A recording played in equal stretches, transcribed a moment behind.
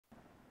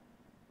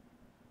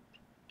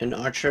An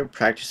archer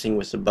practicing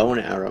with a bow and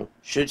arrow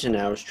shoots an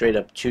arrow straight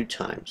up 2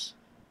 times.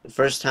 The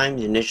first time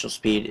the initial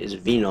speed is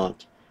v0,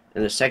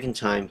 and the second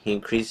time he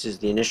increases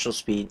the initial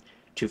speed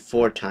to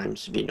 4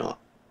 times v0.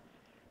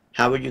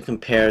 How would you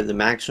compare the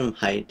maximum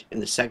height in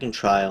the second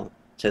trial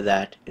to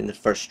that in the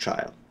first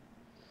trial?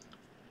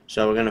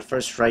 So we're going to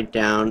first write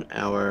down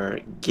our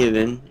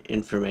given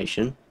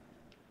information.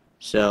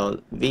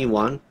 So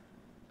v1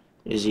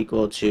 is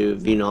equal to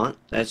v0,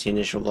 that's the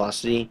initial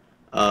velocity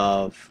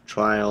of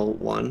trial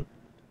 1,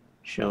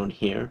 shown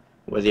here,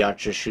 where the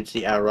archer shoots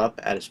the arrow up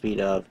at a speed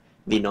of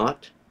v0,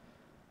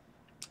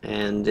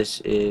 and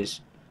this is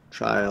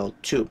trial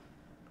 2.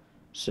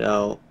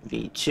 So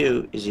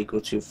v2 is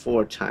equal to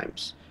 4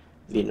 times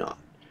v0.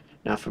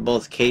 Now for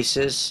both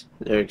cases,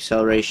 their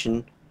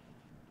acceleration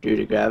due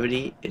to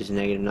gravity is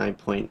negative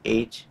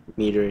 9.8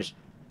 meters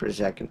per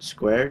second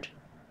squared,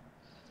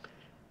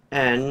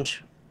 and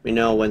we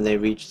know when they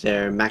reach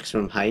their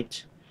maximum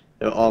height,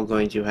 they're all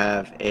going to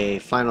have a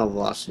final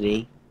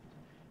velocity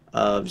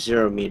of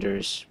 0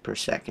 meters per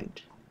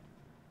second.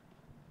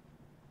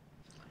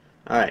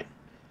 Alright,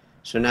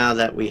 so now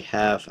that we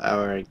have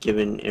our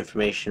given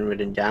information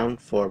written down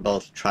for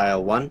both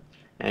trial 1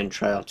 and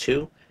trial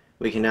 2,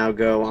 we can now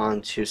go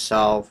on to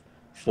solve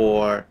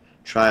for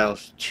trial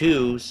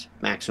 2's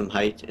maximum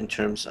height in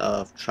terms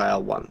of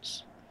trial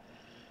 1's.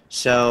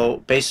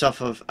 So based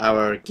off of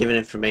our given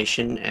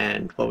information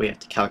and what we have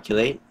to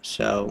calculate,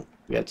 so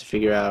we have to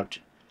figure out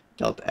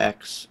delta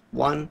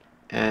x1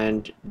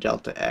 and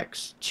delta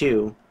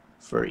x2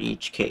 for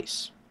each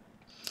case.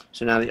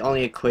 So now the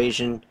only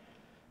equation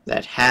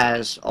that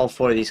has all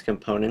 4 of these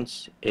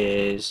components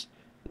is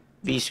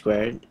v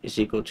squared is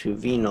equal to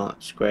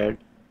v0 squared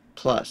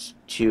plus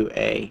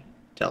 2a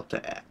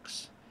delta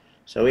x.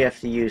 So we have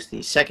to use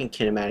the second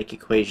kinematic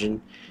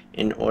equation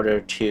in order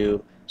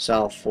to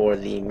solve for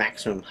the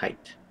maximum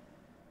height.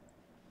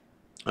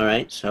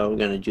 Alright, so we're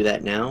going to do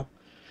that now.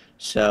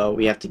 So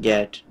we have to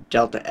get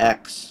delta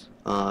x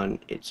on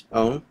its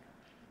own.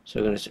 So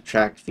we're going to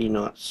subtract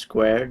v0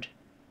 squared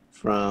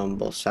from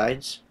both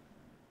sides.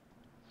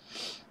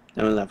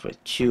 Then we're left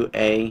with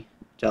 2a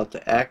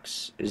delta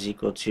x is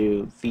equal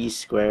to v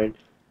squared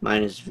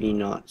minus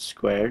v0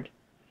 squared.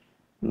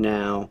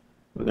 Now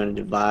we're going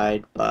to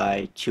divide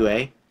by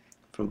 2a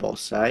from both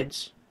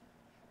sides.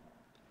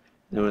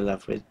 Then we're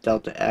left with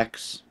delta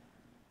x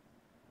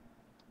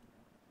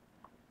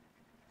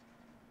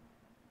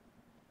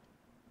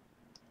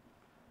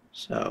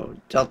so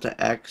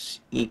delta x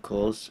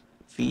equals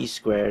v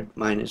squared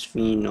minus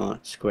v0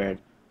 squared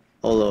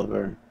all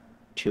over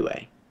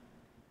 2a.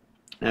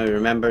 Now we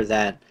remember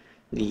that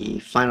the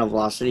final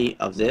velocity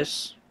of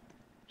this,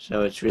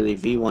 so it's really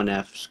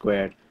v1f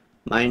squared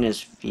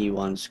minus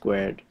v1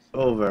 squared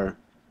over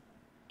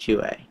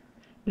 2a.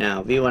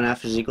 Now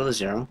v1f is equal to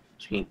 0,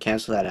 so we can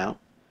cancel that out.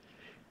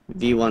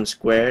 v1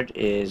 squared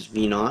is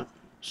v0,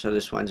 so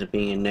this winds up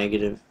being a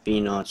negative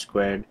v0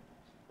 squared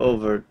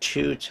over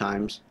 2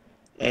 times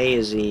a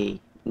is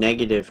the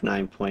negative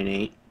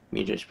 9.8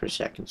 meters per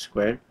second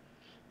squared,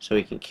 so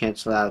we can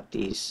cancel out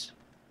these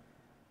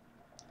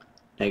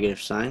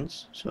negative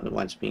signs, so it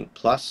winds up being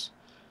plus.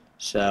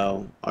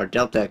 So our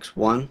delta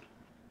x1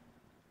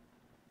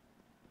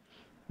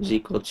 is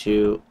equal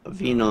to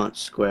v0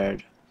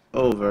 squared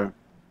over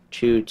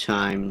 2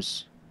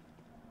 times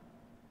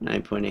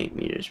 9.8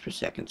 meters per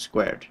second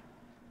squared.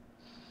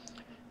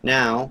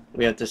 Now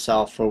we have to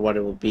solve for what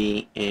it will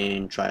be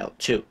in trial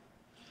 2.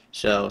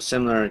 So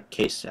similar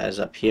case as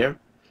up here.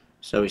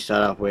 So we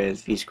start off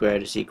with v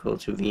squared is equal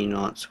to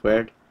v0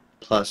 squared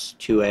plus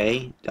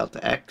 2a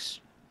delta x.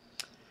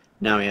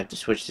 Now we have to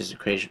switch this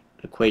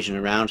equation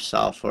around to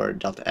solve for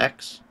delta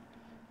x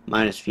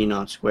minus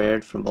v0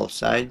 squared from both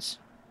sides.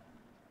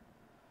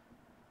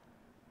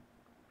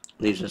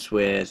 Leaves us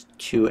with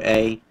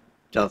 2a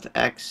delta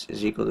x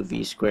is equal to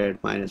v squared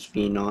minus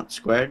v0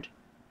 squared.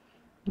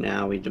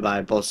 Now we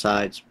divide both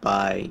sides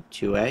by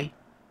 2a.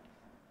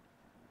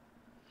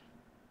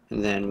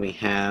 And then we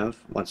have,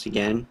 once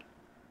again,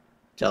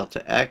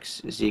 delta x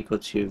is equal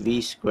to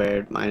v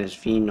squared minus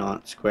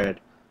v0 squared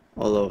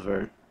all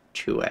over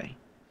 2a.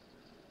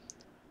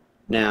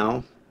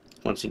 Now,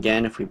 once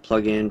again, if we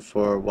plug in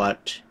for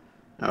what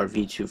our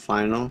v2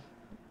 final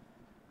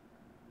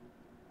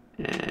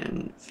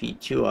and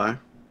v2 are,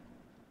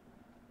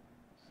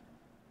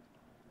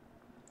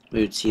 we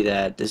would see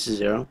that this is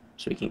 0,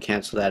 so we can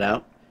cancel that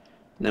out.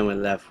 And then we're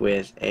left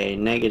with a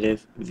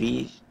negative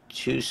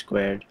v2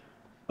 squared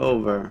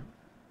over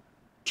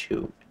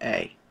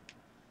 2a.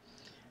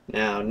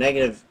 Now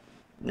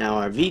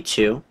our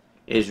v2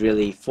 is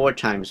really 4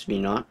 times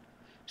v0,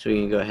 so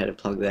we can go ahead and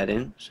plug that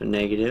in. So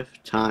negative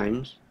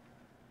times,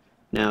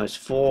 now it's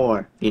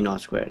 4 v0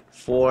 squared.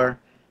 4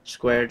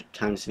 squared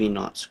times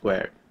v0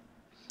 squared.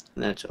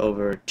 And that's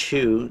over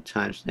 2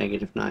 times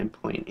negative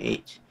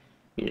 9.8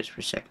 meters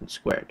per second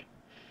squared.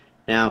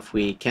 Now if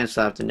we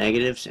cancel out the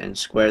negatives and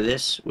square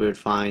this, we would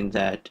find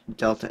that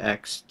delta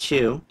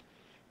x2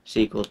 is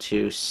equal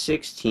to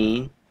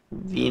 16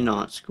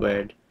 v0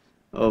 squared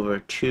over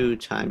 2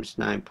 times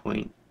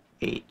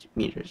 9.8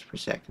 meters per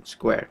second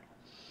squared.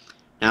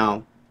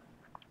 Now,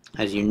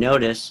 as you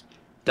notice,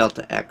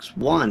 delta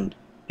x1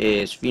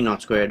 is v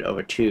naught squared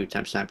over 2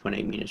 times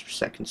 9.8 meters per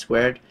second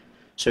squared.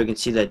 So we can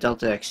see that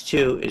delta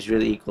x2 is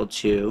really equal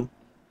to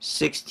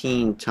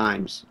 16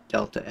 times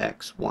delta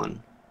x1.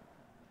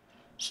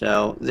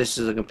 So this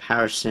is a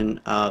comparison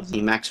of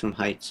the maximum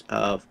heights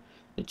of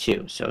the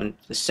two. So in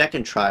the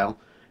second trial,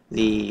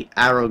 the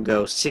arrow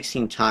goes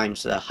 16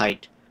 times the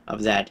height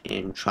of that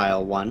in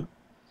trial 1.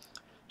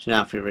 So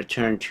now if we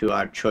return to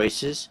our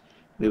choices,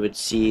 we would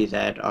see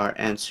that our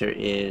answer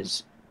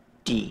is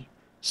D,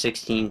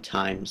 16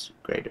 times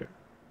greater.